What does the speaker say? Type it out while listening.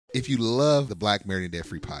If you love the Black Married and Debt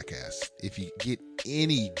Free podcast, if you get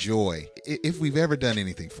any joy, if we've ever done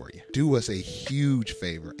anything for you, do us a huge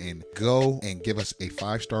favor and go and give us a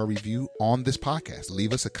 5-star review on this podcast.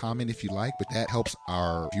 Leave us a comment if you like, but that helps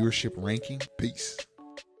our viewership ranking. Peace.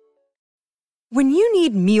 When you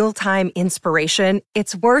need mealtime inspiration,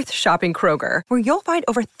 it's worth shopping Kroger, where you'll find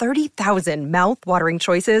over 30,000 mouth-watering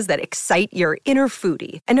choices that excite your inner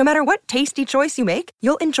foodie. And no matter what tasty choice you make,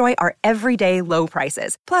 you'll enjoy our everyday low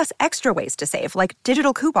prices, plus extra ways to save, like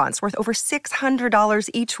digital coupons worth over $600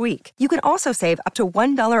 each week. You can also save up to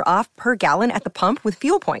 $1 off per gallon at the pump with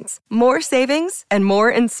fuel points. More savings and more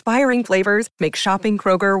inspiring flavors make shopping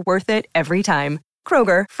Kroger worth it every time.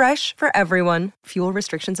 Kroger, fresh for everyone. Fuel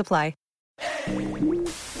restrictions apply.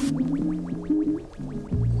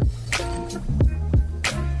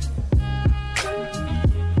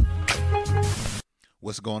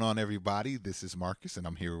 What's going on, everybody? This is Marcus, and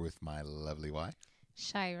I'm here with my lovely wife,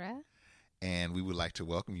 Shira. And we would like to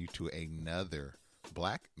welcome you to another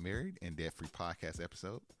Black Married and Debt Free podcast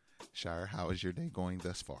episode. Shira, how is your day going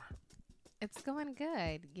thus far? It's going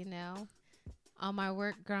good, on my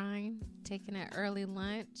work grind, taking an early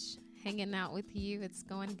lunch, hanging out with you. It's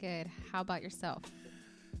going good. How about yourself?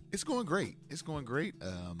 It's going great.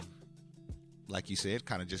 Like you said,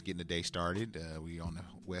 kind of just getting the day started. We on the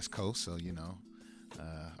West Coast, so,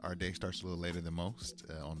 our day starts a little later than most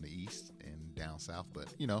on the East and down South. But,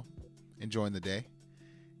 enjoying the day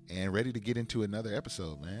and ready to get into another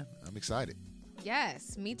episode, man. I'm excited.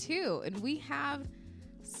 Yes, me too. And we have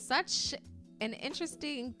such an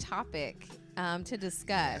interesting topic to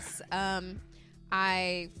discuss. Yeah.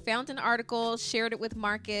 I found an article, shared it with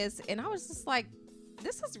Marcus, and I was just like,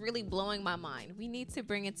 this is really blowing my mind. We need to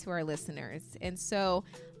bring it to our listeners. And so,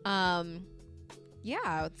 so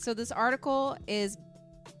this article is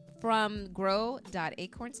from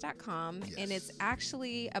grow.acorns.com, yes. And it's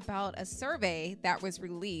actually about a survey that was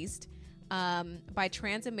released by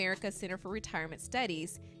Transamerica Center for Retirement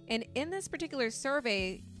Studies. And in this particular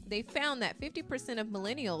survey, they found that 50% of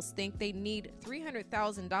millennials think they need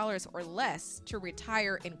 $300,000 or less to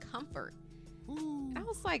retire in comfort. Ooh. And I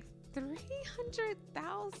was like,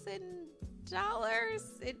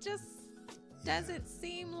 $300,000? It just doesn't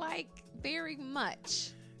seem like very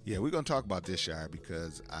much. Yeah, we're going to talk about this, Shire,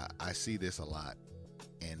 because I see this a lot,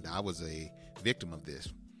 and I was a victim of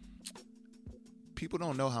this. People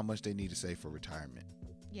don't know how much they need to save for retirement.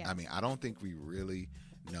 Yeah. I mean, I don't think we really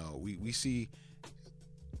know. We see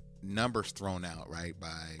numbers thrown out, right,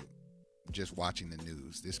 by just watching the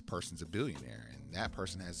news. This person's a billionaire, and that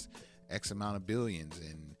person has X amount of billions,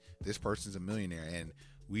 and this person's a millionaire, and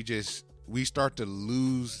we start to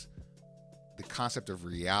lose the concept of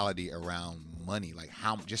reality around money, like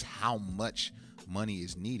how much money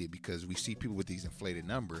is needed, because we see people with these inflated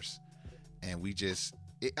numbers, and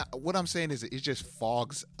what I'm saying is it just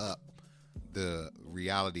fogs up the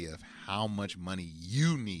reality of how much money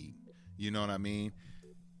you need. You know what I mean?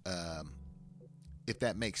 If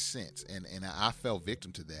that makes sense. And I fell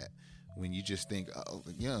victim to that when you just think,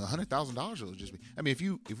 $100,000 will just be, I mean,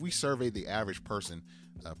 if we survey the average person,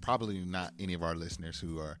 probably not any of our listeners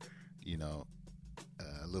who are,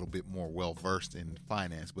 a little bit more well-versed in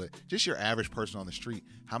finance, but just your average person on the street,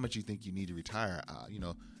 how much you think you need to retire,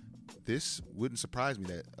 this wouldn't surprise me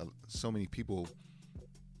that so many people,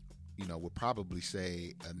 would probably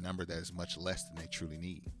say a number that is much less than they truly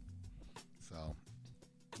need. So.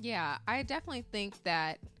 Yeah, I definitely think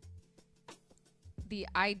that the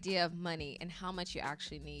idea of money and how much you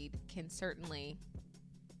actually need can certainly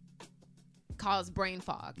cause brain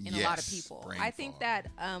fog in a lot of people. I think that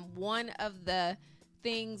one of the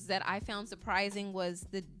things that I found surprising was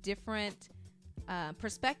the different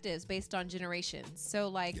perspectives based on generations. So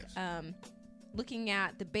looking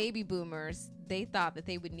at the baby boomers, they thought that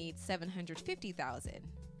they would need $750,000.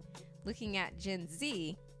 Looking at Gen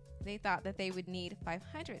Z, they thought that they would need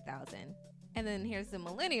 $500,000. And then here's the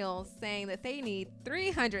millennials saying that they need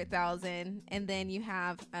 $300,000. And then you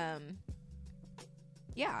have,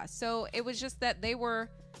 so it was just that they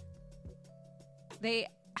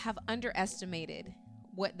have underestimated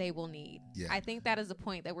what they will need. Yeah. I think that is the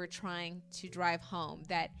point that we're trying to drive home,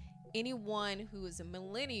 that anyone who is a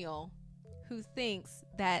millennial who thinks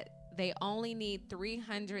that they only need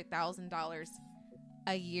 $300,000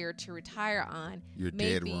 a year to retire on, you're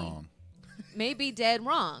dead wrong. May be dead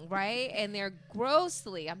wrong, right? And they're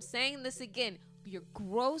I'm saying this again, you're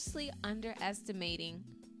grossly underestimating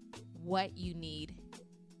what you need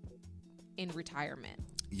in retirement.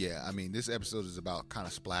 Yeah, I mean, this episode is about kind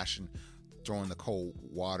of throwing the cold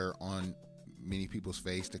water on many people's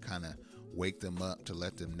face to kind of wake them up, to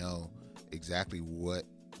let them know exactly what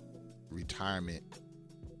retirement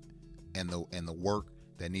and the work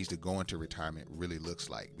that needs to go into retirement really looks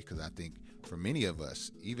like. Because I think for many of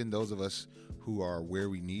us, even those of us who are where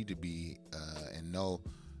we need to be, and know,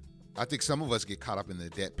 I think some of us get caught up in the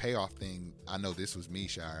debt payoff thing. I know this was me,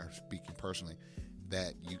 Shire, speaking personally,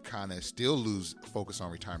 that you kind of still lose focus on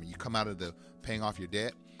retirement. You come out of the paying off your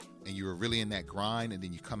debt and you were really in that grind, and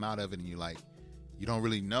then you come out of it and you're like, you don't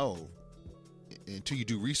really know until you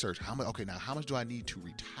do research how much do I need to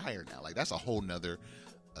retire now? Like, that's a whole nother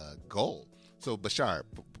goal. So Bashar,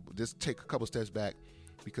 just take a couple steps back,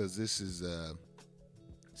 because this is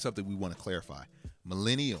something we want to clarify.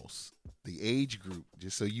 Millennials, the age group,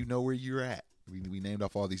 just so you know where you're at. We named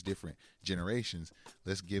off all these different generations.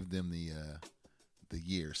 Let's give them the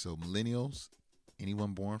year. So millennials,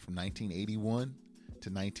 anyone born from 1981 to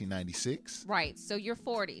 1996. Right. So you're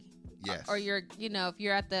 40. Yes. Or you're, if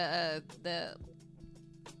you're at the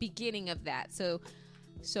beginning of that. So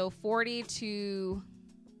 40 to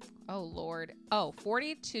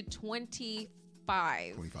 40 to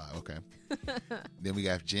 25. 25. Okay. Then we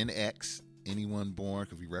got Gen X. Anyone born,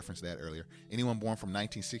 because we referenced that earlier, anyone born from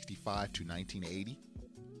 1965 to 1980.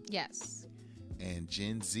 Yes. And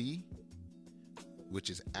Gen Z, which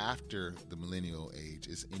is after the millennial age,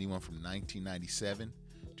 is anyone from 1997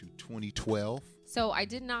 to 2012. So I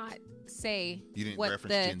did not say you didn't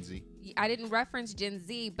reference Gen Z. I didn't reference Gen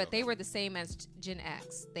Z, but they were the same as Gen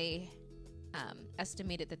X. They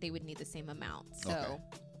estimated that they would need the same amount. So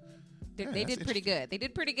they did pretty good. They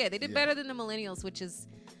did pretty good. They did better than the millennials, which is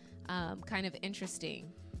kind of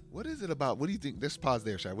interesting. What is it about? What do you think? Let's pause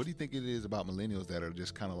there, Shai. What do you think it is about millennials that are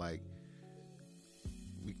just kind of like,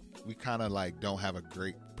 we kind of like don't have a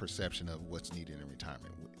great perception of what's needed in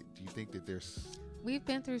retirement? Do you think that we've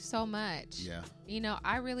been through so much? Yeah.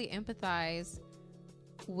 I really empathize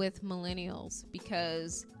with millennials,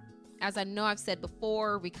 because as I know I've said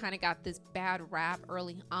before, we kind of got this bad rap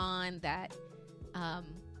early on that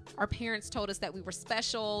our parents told us that we were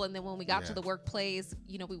special, and then when we got to the workplace,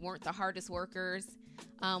 we weren't the hardest workers,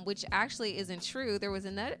 which actually isn't true. There was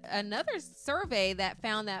another survey that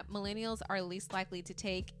found that millennials are least likely to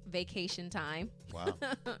take vacation time. Wow.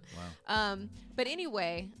 But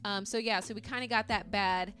anyway, so we kind of got that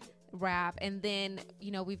bad rap, and then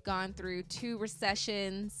we've gone through 2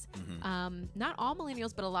 recessions. Not all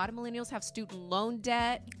millennials, but a lot of millennials have student loan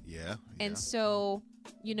debt. And so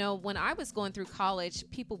when I was going through college,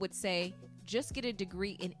 people would say, just get a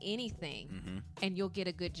degree in anything and you'll get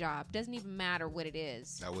a good job. Doesn't even matter what it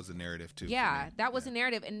is. That was a narrative too. Yeah, that was a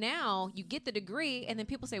narrative. And now you get the degree, and then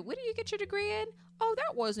people say, what do you get your degree in? Oh,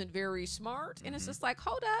 that wasn't very smart. And it's just like,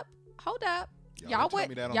 hold up. Y'all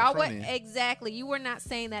would exactly. You were not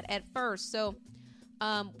saying that at first. So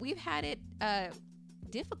we've had it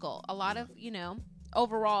difficult. A lot of,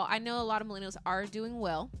 overall, I know a lot of millennials are doing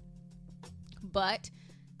well, but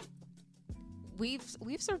we've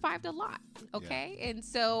survived a lot. Okay. Yeah. And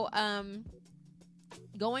so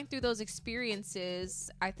going through those experiences,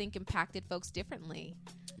 I think impacted folks differently.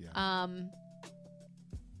 Yeah.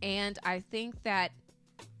 And I think that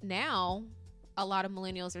now a lot of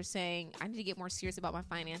millennials are saying, I need to get more serious about my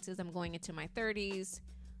finances. I'm going into my 30s.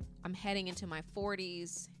 I'm heading into my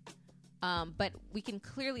 40s. But we can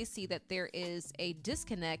clearly see that there is a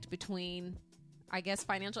disconnect between, I guess,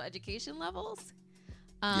 financial education levels.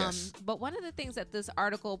 Yes. But one of the things that this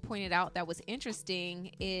article pointed out that was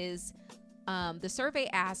interesting is the survey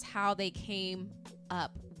asked how they came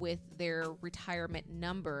up with their retirement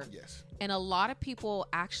number. Yes. And a lot of people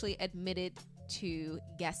actually admitted to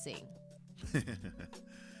guessing.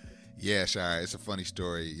 Yeah, Shire, it's a funny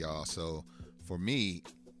story, y'all. So for me,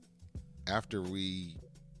 after we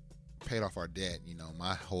paid off our debt,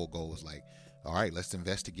 my whole goal was like, all right, let's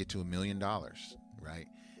invest to get to $1 million, right?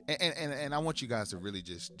 And I want you guys to really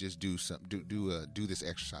just do this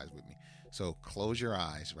exercise with me. So close your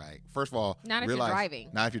eyes, right? First of all, not if you're driving.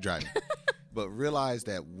 Not if you're driving. But realize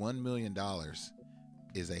that $1 million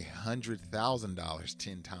is $100,000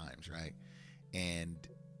 10 times, right? And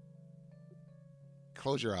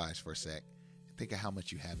close your eyes for a sec. Think of how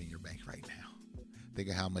much you have in your bank right now. Think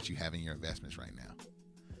of how much you have in your investments right now.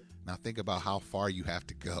 Now think about how far you have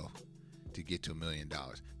to go to get to $1 million.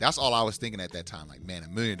 That's all I was thinking at that time. Like, man,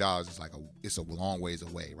 $1 million is like it's a long ways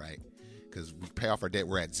away, right? Because we pay off our debt,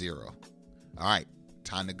 we're at 0. All right,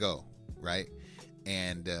 time to go, right?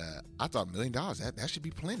 And I thought $1 million, that should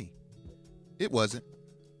be plenty. It wasn't.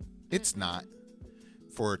 It's not.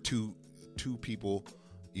 For two people,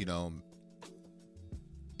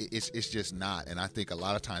 it's just not. And I think a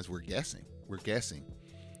lot of times we're guessing. We're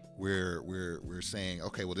saying,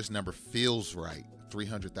 okay, well, this number feels right.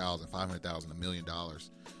 300,000, 500,000, $1 million.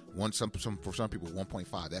 For some people,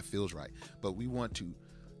 1.5, that feels right. But we want to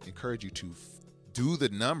encourage you to do the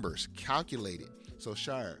numbers, calculate it. So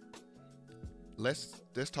Shire, let's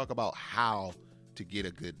talk about how to get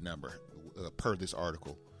a good number per this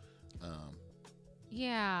article.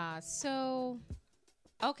 So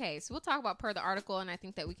we'll talk about per the article, and I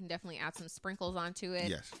think that we can definitely add some sprinkles onto it.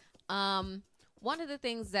 Yes. One of the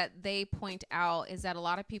things that they point out is that a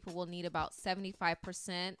lot of people will need about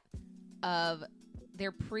 75% of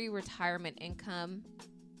their pre-retirement income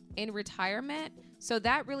in retirement. So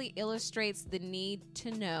that really illustrates the need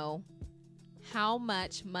to know how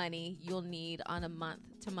much money you'll need on a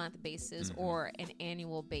month-to-month basis or an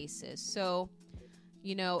annual basis. So,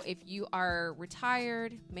 if you are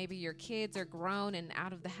retired, maybe your kids are grown and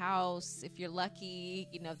out of the house. If you're lucky,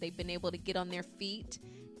 they've been able to get on their feet,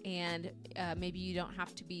 and maybe you don't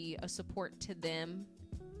have to be a support to them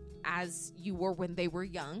as you were when they were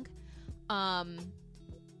young.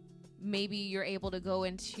 Maybe you're able to go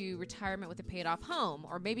into retirement with a paid off home,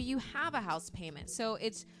 or maybe you have a house payment. So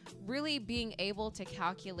it's really being able to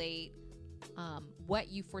calculate what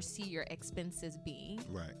you foresee your expenses being.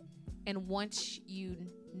 Right. And once you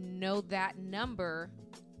know that number,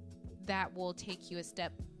 that will take you a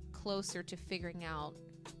step closer to figuring out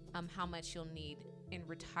how much you'll need in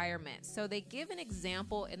retirement. So they give an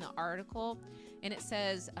example in the article, and it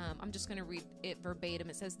says, I'm just going to read it verbatim.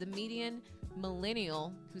 It says the median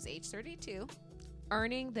millennial, who's age 32,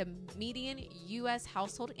 earning the median U.S.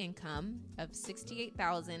 household income of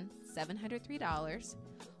 $68,703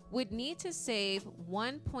 would need to save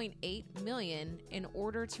 $1.8 million in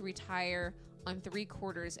order to retire on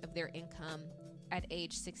 3/4 of their income at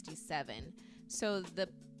age 67. So the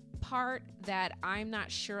part that I'm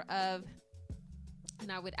not sure of,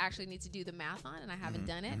 and I would actually need to do the math on, and I haven't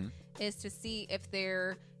done it, is to see if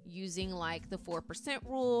they're using like the 4%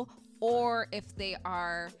 rule, or if they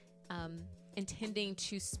are intending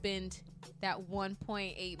to spend that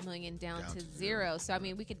 $1.8 million down to zero. So, I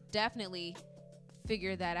mean, we could definitely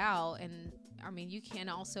figure that out. And I mean, you can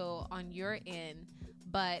also on your end,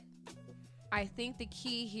 but I think the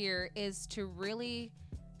key here is to really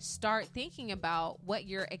start thinking about what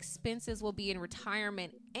your expenses will be in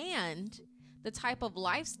retirement and the type of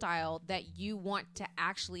lifestyle that you want to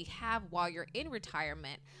actually have while you're in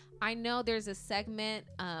retirement. I know there's a segment,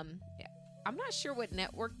 I'm not sure what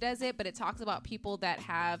network does it, but it talks about people that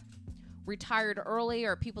have retired early,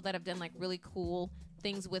 or people that have done like really cool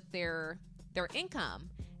things with their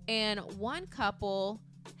income. And one couple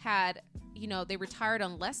had, they retired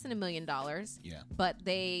on less than $1 million. Yeah. But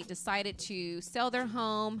they decided to sell their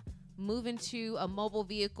home, move into a mobile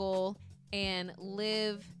vehicle, and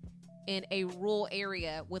live in a rural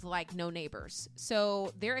area with like no neighbors.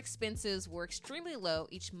 So their expenses were extremely low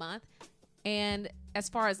each month. And as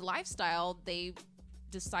far as lifestyle, they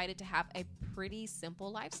decided to have a pretty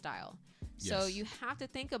simple lifestyle. Yes. So you have to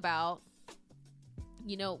think about,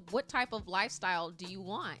 what type of lifestyle do you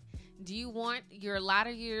want? Do you want your latter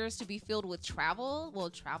years to be filled with travel? Well,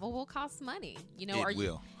 travel will cost money. Are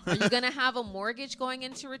you going to have a mortgage going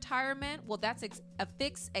into retirement? Well, that's a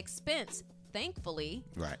fixed expense, thankfully.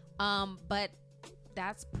 Right. But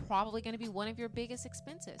that's probably going to be one of your biggest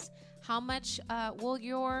expenses. How much will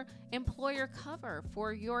your employer cover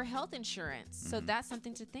for your health insurance? So that's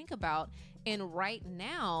something to think about. And right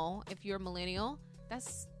now, if you're a millennial,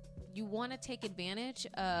 you want to take advantage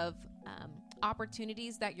of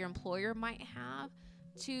opportunities that your employer might have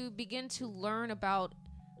to begin to learn about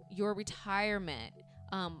your retirement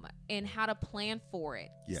and how to plan for it.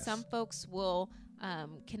 Yes. Some folks will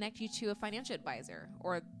connect you to a financial advisor,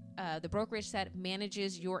 or the brokerage that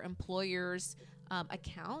manages your employer's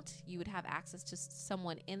account. You would have access to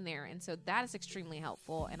someone in there. And so that is extremely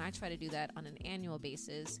helpful. And I try to do that on an annual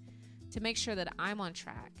basis to make sure that I'm on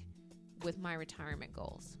track with my retirement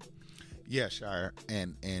goals. Yeah, Shire.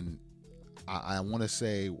 And I want to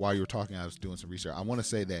say, while you were talking, I was doing some research. I want to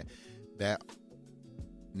say that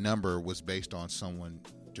number was based on someone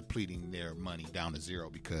depleting their money down to zero,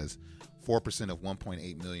 because 4% of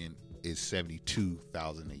 1.8 million is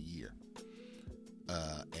 $72,000 a year.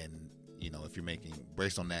 And if you're making,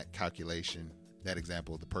 based on that calculation, that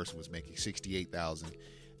example, the person was making $68,000,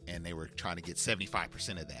 and they were trying to get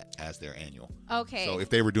 75% of that as their annual. Okay. So if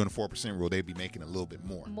they were doing a 4% rule, they'd be making a little bit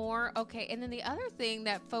more. Okay. And then the other thing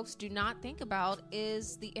that folks do not think about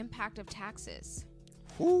is the impact of taxes.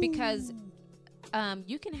 Ooh. Because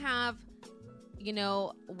you can have,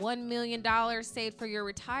 $1 million saved for your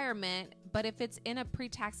retirement, but if it's in a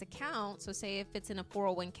pre-tax account, so say if it's in a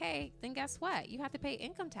 401k, then guess what? You have to pay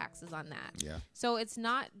income taxes on that. Yeah. So it's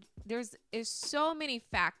not, there's so many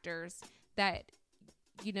factors that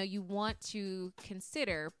you want to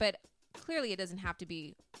consider, but clearly it doesn't have to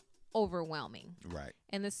be overwhelming. Right.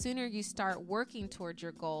 And the sooner you start working towards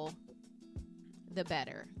your goal, the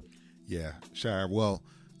better. Yeah, Shire. Well,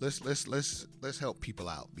 let's help people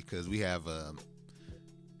out, because we have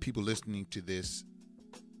people listening to this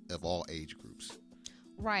of all age groups.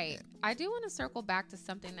 Right. I do want to circle back to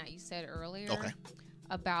something that you said earlier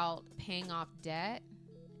about paying off debt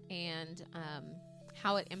and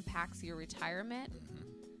how it impacts your retirement.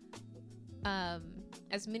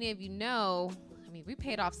 As many of you know, I mean, we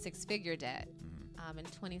paid off six-figure debt in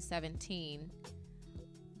 2017.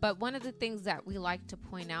 But one of the things that we like to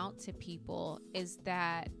point out to people is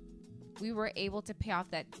that we were able to pay off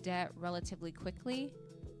that debt relatively quickly.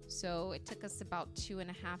 So it took us about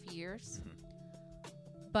 2.5 years.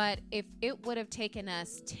 But if it would have taken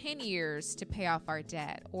us 10 years to pay off our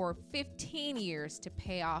debt or 15 years to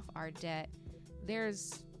pay off our debt,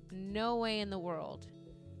 there's no way in the world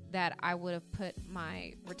that I would have put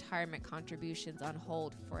my retirement contributions on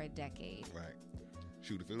hold for a decade. Right.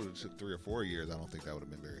 Shoot, if it would have took 3 or 4 years, I don't think that would have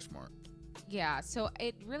been very smart. Yeah, so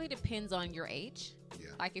it really depends on your age. Yeah.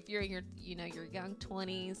 Like if you're in your, your young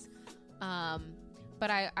 20s. But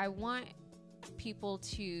I want people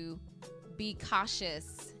to be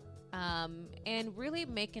cautious and really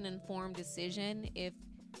make an informed decision if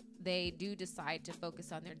they do decide to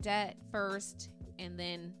focus on their debt first and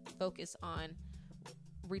then focus on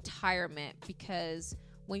retirement. Because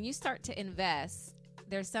when you start to invest,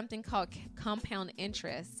 there's something called compound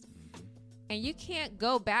interest, and you can't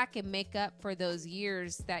go back and make up for those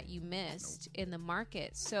years that you missed in the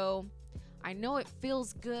market. So I know it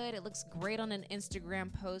feels good. It looks great on an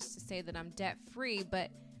Instagram post to say that I'm debt free,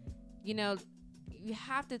 but you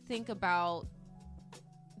have to think about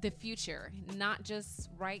the future, not just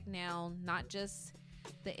right now, not just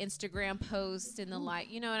the Instagram post and the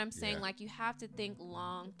like. You know what I'm saying? Yeah. Like, you have to think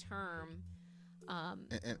long term.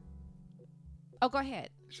 And Oh, go ahead.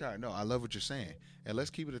 Sure, no, I love what you're saying, and let's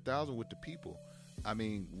keep it 1,000 with the people. I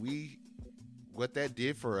mean, what that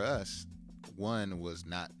did for us, one was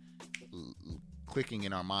not clicking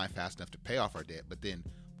in our mind fast enough to pay off our debt, but then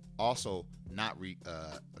also not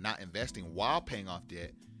investing while paying off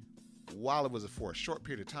debt. While it was for a short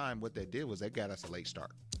period of time, what that did was that got us a late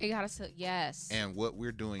start. It got us to, yes. And what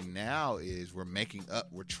we're doing now is we're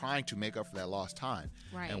trying to make up for that lost time.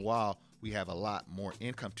 Right. And while we have a lot more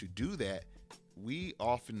income to do that, we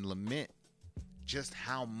often lament just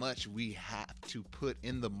how much we have to put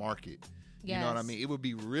in the market. Yes. You know what I mean? It would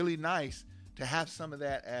be really nice to have some of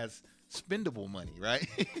that as spendable money, right?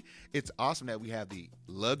 It's awesome that we have the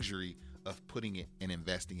luxury of putting it and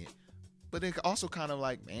investing it. But it also kind of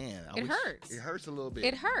like, man, It hurts. It hurts a little bit.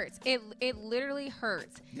 It hurts. It literally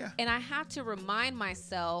hurts. Yeah. And I have to remind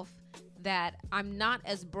myself that I'm not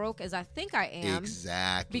as broke as I think I am.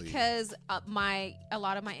 Exactly. Because a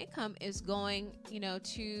lot of my income is going,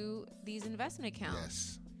 to these investment accounts.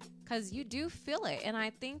 Yes. Because you do feel it. And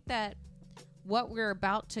I think that what we're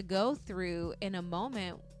about to go through in a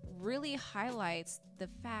moment really highlights the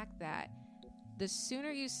fact that the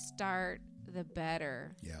sooner you start, the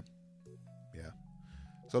better. Yeah.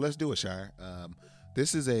 So let's do it, Shire.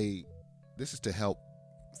 This is to help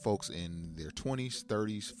folks in their 20s,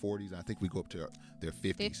 30s, 40s. I think we go up to their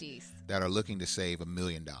 50s. That are looking to save $1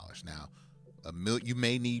 million. Now, you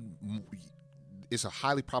may need. It's a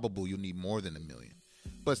highly probable you'll need more than $1 million,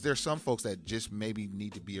 but there's some folks that just maybe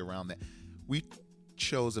need to be around that. We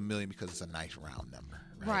chose $1 million because it's a nice round number.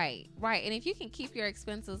 Right. And if you can keep your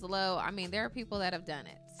expenses low, I mean, there are people that have done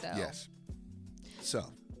it. So yes. So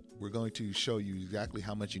we're going to show you exactly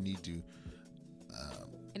how much you need to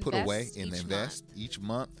put away and invest each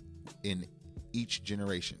month in each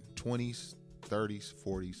generation: 20s, 30s,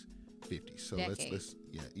 40s, 50s. So let's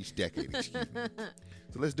each decade. Excuse me.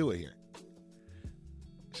 So let's do it here.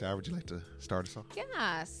 Shire, would you like to start us off?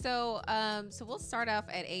 Yeah. So we'll start off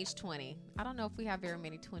at age 20. I don't know if we have very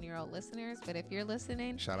many 20-year-old listeners, but if you're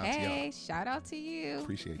listening, shout out to you.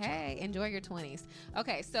 Appreciate you. Hey, enjoy your 20s.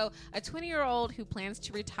 Okay, so a 20-year-old who plans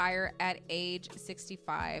to retire at age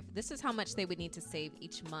 65, this is how much they would need to save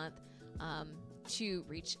each month to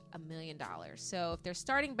reach $1 million. So if their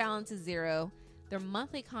starting balance is $0, their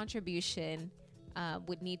monthly contribution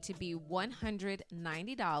would need to be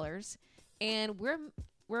 $190, and we're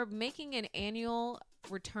making an annual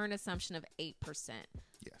return assumption of 8%.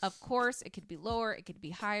 Yes. Of course, it could be lower, it could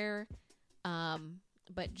be higher,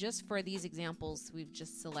 but just for these examples, we've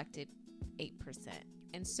just selected 8%.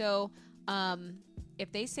 And so if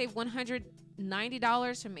they save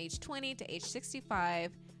 $190 from age 20 to age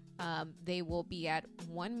 65, they will be at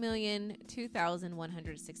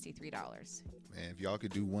 $1,002,163. Man, if y'all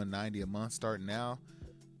could do $190 a month starting now,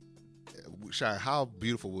 Shire, how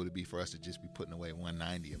beautiful would it be for us to just be putting away $190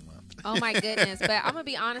 a month? Oh my goodness! But I'm gonna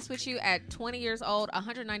be honest with you. At 20 years old,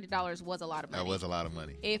 $190 was a lot of money. That was a lot of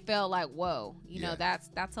money. It felt like, whoa, you know, that's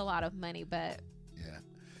a lot of money, but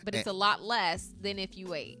it's a lot less than if you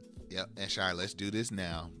wait. Yep. And Shire, let's do this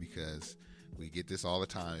now because we get this all the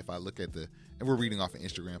time. If I look at and we're reading off an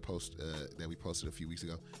Instagram post that we posted a few weeks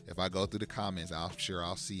ago. If I go through the comments, I'm sure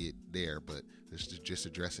I'll see it there, but let's just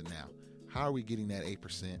address it now. How are we getting that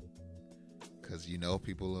 8%? Because,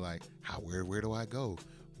 people are like, where do I go?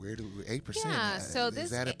 Where do 8%? Yeah, so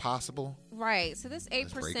is that possible? Right. So this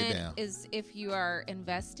 8% is if you are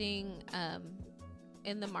investing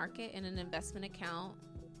in the market in an investment account.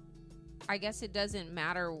 I guess it doesn't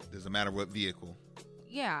matter. Doesn't matter what vehicle.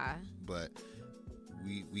 Yeah. But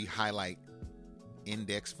we highlight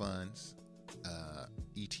index funds,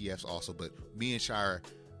 ETFs also. But me and Shire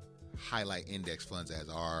highlight index funds as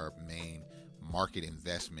our main market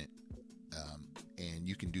investment. And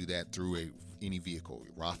you can do that through any vehicle,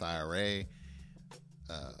 Roth IRA,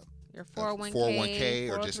 your 401k, 401k,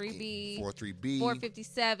 or 403b, 403b,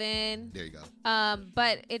 457. There you go.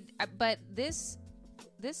 But this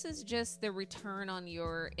is just the return on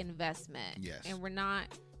your investment. Yes. And we're not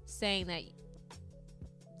saying that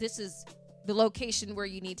this is the location where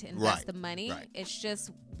you need to invest the money. Right. It's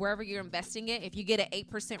just wherever you're investing it. If you get an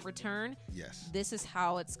 8% return, this is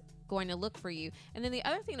how it's going to look for you. And then the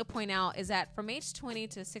other thing to point out is that from age 20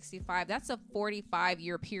 to 65, that's a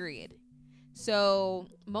 45-year period. So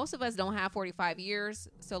most of us don't have 45 years.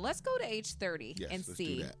 So let's go to age 30 and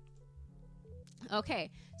see. Do that.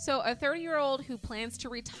 Okay, so a 30-year-old who plans to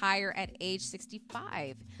retire at age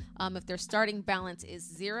 65, if their starting balance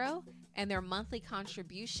is $0 and their monthly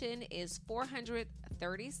contribution is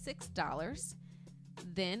 $436,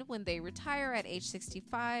 then when they retire at age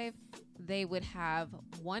 65, they would have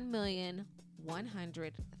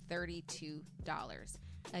 $1,132.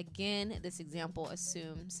 Again, this example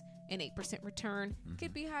assumes an 8% return.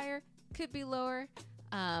 Could be higher, could be lower.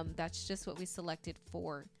 That's just what we selected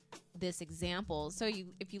for this example. So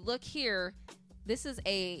if you look here, this is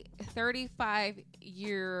a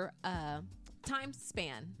 35-year time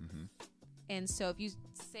span. And so if you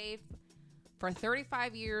save for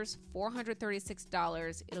 35 years,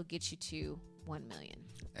 $436, it'll get you to $1 million.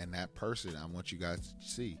 And that person, I want you guys to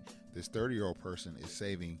see, this 30-year-old person is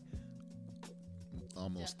saving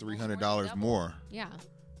almost $300 more. Yeah.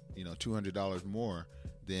 $200 more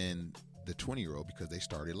than the 20-year-old because they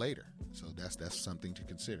started later. So that's something to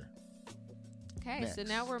consider. Okay, Next. So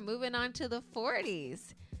now we're moving on to the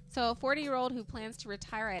 40s. So a 40-year-old who plans to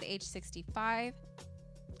retire at age 65,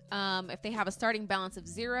 if they have a starting balance of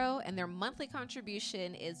 $0 and their monthly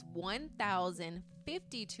contribution is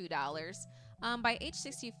 $1,052, by age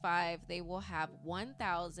 65, they will have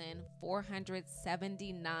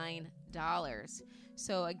 $1,479.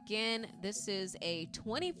 So again, this is a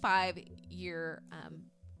 25-year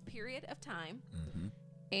period of time,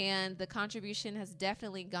 and the contribution has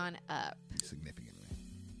definitely gone up significantly.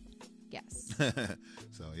 Yes.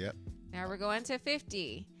 So, yep. Now we're going to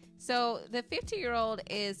 50. So the 50-year-old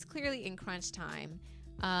is clearly in crunch time.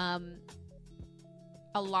 A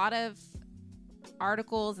lot of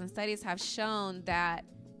articles and studies have shown that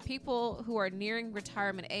people who are nearing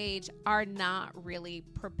retirement age are not really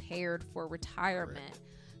prepared for retirement. Correct.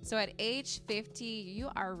 So at age 50, you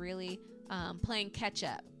are really playing catch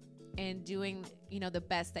up and doing, the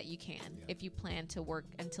best that you can if you plan to work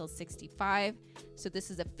until 65. So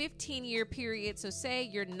this is a 15-year period. So say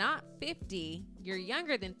you're not 50, you're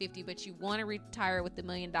younger than 50, but you want to retire with $1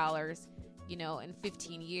 million, in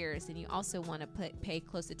 15 years. And you also want to pay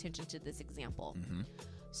close attention to this example.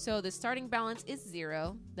 So the starting balance is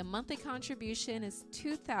 $0. The monthly contribution is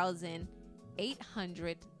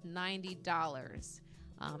 $2,890.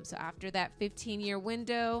 So after that 15-year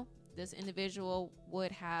window, this individual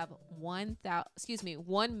would have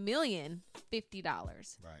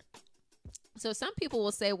 $1,050,000. Right. So some people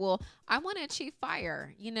will say, well, I want to achieve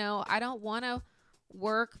FIRE. I don't want to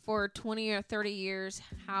work for 20 or 30 years.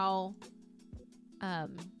 How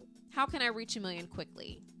can I reach $1 million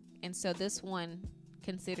quickly? And so this one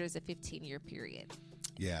considers a 15-year period.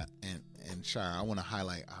 Yeah. And Shire, I want to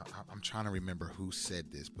highlight, I'm trying to remember who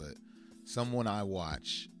said this, but someone I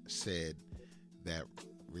watch said that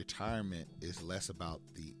retirement is less about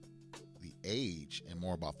the age and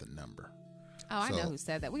more about the number. Oh, I know who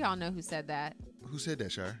said that. We all know who said that. Who said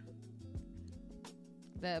that, Shire?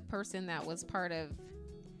 The person that was part of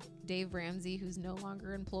Dave Ramsey, who's no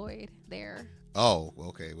longer employed there. Oh,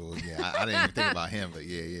 okay. Well, yeah, I didn't even think about him, but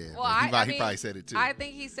yeah. Well, he probably said it too. I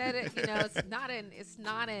think he said it. It's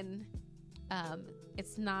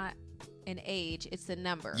not an age, it's a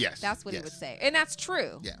number. Yes. That's what he yes. would say. And that's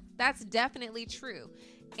true. Yeah. That's definitely true.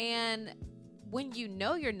 And when you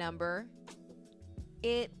know your number,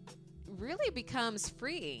 it really becomes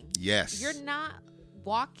freeing. Yes. You're not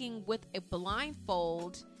walking with a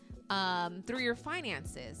blindfold through your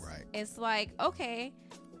finances. Right. It's like, okay,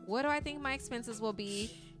 what do I think my expenses will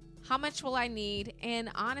be? How much will I need? And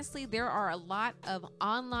honestly, there are a lot of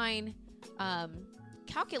online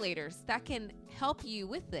calculators that can help you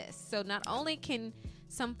with this. So not only can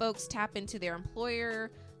some folks tap into their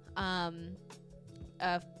employer,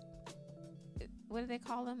 what do they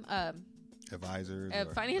call them? Advisors.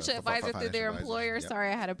 Financial advisor through their employer. Yep.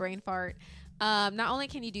 Sorry, I had a brain fart. Not only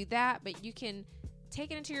can you do that, but you can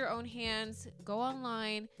take it into your own hands, go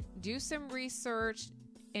online, do some research,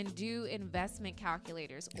 and do investment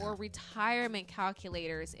calculators or retirement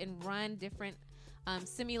calculators and run different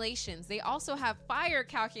simulations. They also have FIRE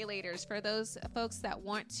calculators for those folks that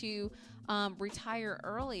want to retire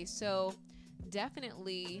early. So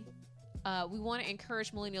definitely we want to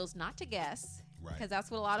encourage millennials not to guess, because that's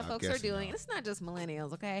what a lot of folks are doing. And it's not just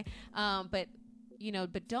millennials, okay? But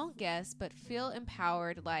don't guess, but feel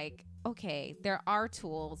empowered. Like, okay, there are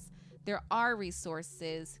tools, there are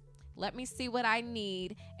resources. Let me see what I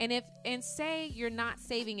need. And say you're not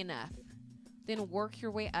saving enough, then work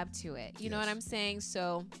your way up to it. You know what I'm saying?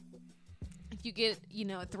 So if you get,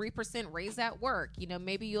 a 3% raise at work,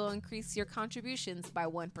 maybe you'll increase your contributions by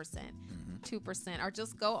 1%, 2%, or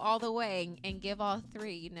just go all the way and give all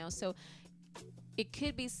three, So it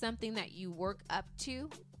could be something that you work up to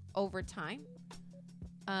over time.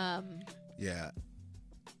 Yeah.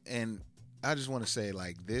 And I just want to say,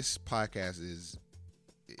 like, this podcast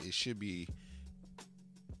it should be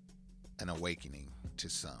an awakening to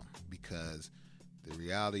some, because the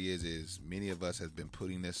reality is many of us have been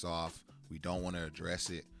putting this off. We don't want to address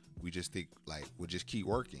it. We just think, like, we'll just keep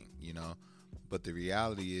working, But the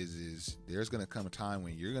reality is there's going to come a time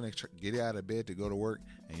when you're going to get out of bed to go to work,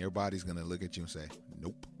 and your body's going to look at you and say,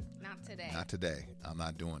 nope. Not today. Not today. I'm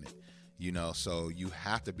not doing it. So you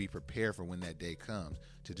have to be prepared for when that day comes.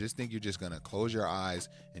 To just think you're just going to close your eyes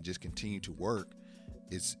and just continue to work,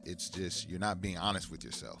 it's just, you're not being honest with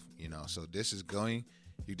yourself, So this is going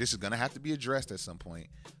to have to be addressed at some point.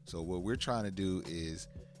 So what we're trying to do is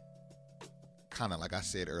kind of, like I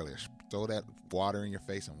said earlier, throw that water in your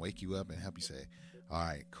face and wake you up and help you say, all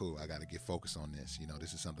right, cool, I got to get focused on this.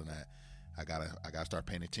 This is something that I gotta start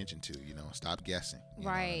paying attention to, stop guessing.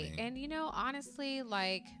 Right. And honestly,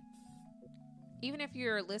 like, even if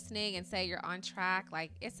you're listening and say you're on track,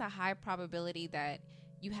 like, it's a high probability that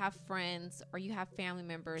you have friends or you have family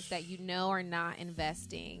members that are not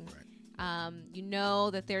investing. Right.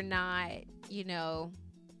 That they're not,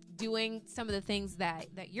 doing some of the things that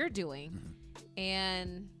you're doing. Mm-hmm.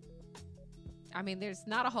 And I mean, there's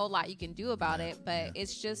not a whole lot you can do about it, but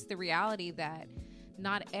it's just the reality that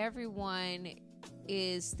not everyone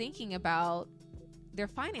is thinking about their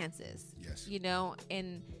finances. Yes.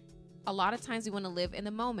 And a lot of times we want to live in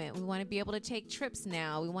the moment. We want to be able to take trips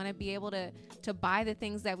now. We want to be able to buy the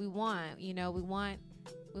things that we want.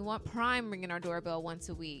 We want Prime ringing our doorbell once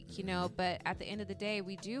a week, but at the end of the day,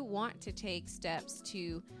 we do want to take steps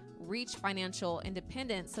to reach financial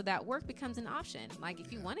independence so that work becomes an option. Like,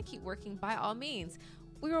 if you want to keep working, by all means.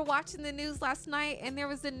 We were watching the news last night, and there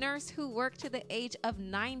was a nurse who worked to the age of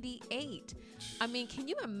 98. I mean, can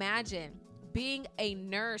you imagine being a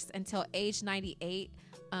nurse until age 98?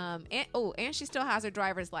 And she still has her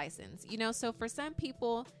driver's license. So for some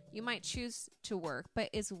people, you might choose to work, but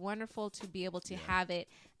it's wonderful to be able to have it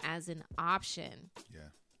as an option. Yeah.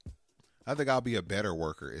 I think I'll be a better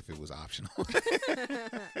worker if it was optional.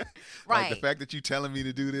 Right. Like, the fact that you telling me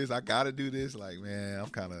to do this, I got to do this. Like, man,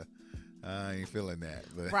 I ain't feeling that.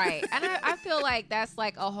 But. Right. And I feel like that's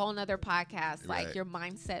like a whole nother podcast, like right. your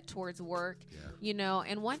mindset towards work,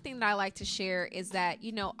 and one thing that I like to share is that,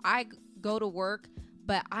 I go to work,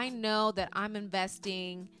 but I know that I'm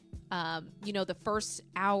investing, the first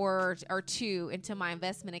hour or two into my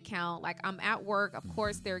investment account. Like, I'm at work. Of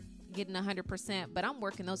course, they're getting 100%, but I'm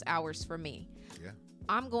working those hours for me. Yeah.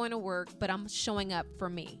 I'm going to work, but I'm showing up for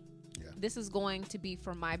me. Yeah. This is going to be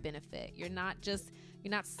for my benefit. You're not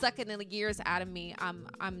sucking the gears out of me.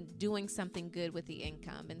 I'm doing something good with the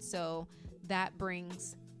income. And so that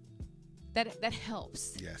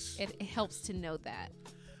helps. Yes. It helps to know that.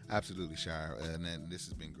 Absolutely, Shire. And then this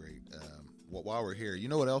has been great. While we're here, you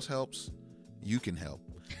know what else helps? You can help.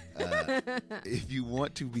 If you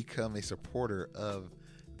want to become a supporter of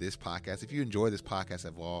this podcast, if you enjoy this podcast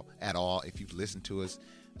at all, if you've listened to us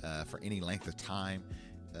for any length of time,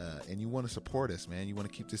 and you want to support us, man, you want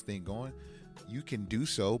to keep this thing going, you can do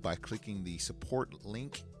so by clicking the support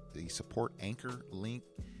link the support Anchor link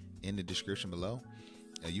in the description below.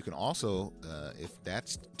 You can also, if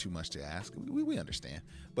that's too much to ask, we understand.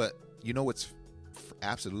 But you know what's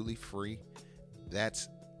absolutely free? That's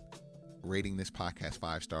rating this podcast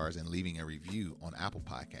 5 stars and leaving a review on Apple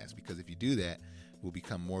Podcasts. Because if you do that, we'll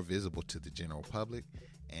become more visible to the general public,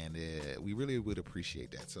 and we really would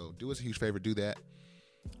appreciate that. So do us a huge favor, do that.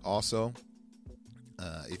 Also,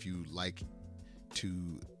 if you like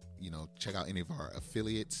to, check out any of our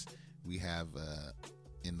affiliates, we have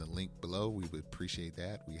in the link below. We would appreciate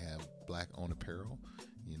that. We have Black Owned Apparel,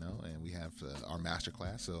 and we have our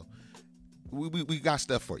masterclass. So we got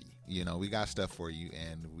stuff for you. We got stuff for you,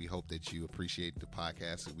 and we hope that you appreciate the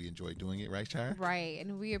podcast. And we enjoy doing it, right, Shire? Right,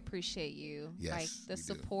 and we appreciate you. Yes, like the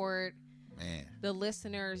support. Man. The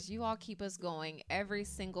listeners, you all keep us going every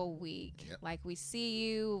single week. Yep. Like, we see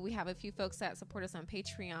you. We have a few folks that support us on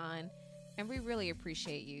Patreon, and we really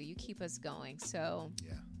appreciate you. You keep us going. So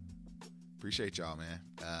yeah, appreciate y'all, man.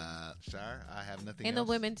 Shire, I have nothing and else.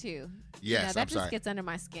 the women too. Yes, that I'm just sorry. gets under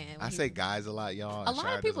my skin. I say guys a lot, y'all. A lot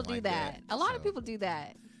Shire of people doesn't do like that. A lot of people do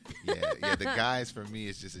that. Yeah. The guys for me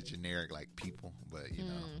is just a generic like people, but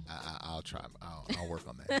I'll try. I'll work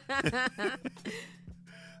on that.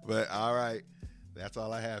 But all right, that's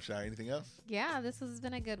all I have. Shire, anything else? Yeah, this has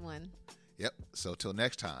been a good one. Yep. So till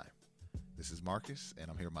next time, this is Marcus, and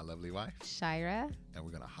I'm here with my lovely wife, Shira. and we're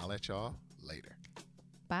gonna holler at y'all later.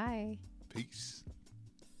 Bye. Peace.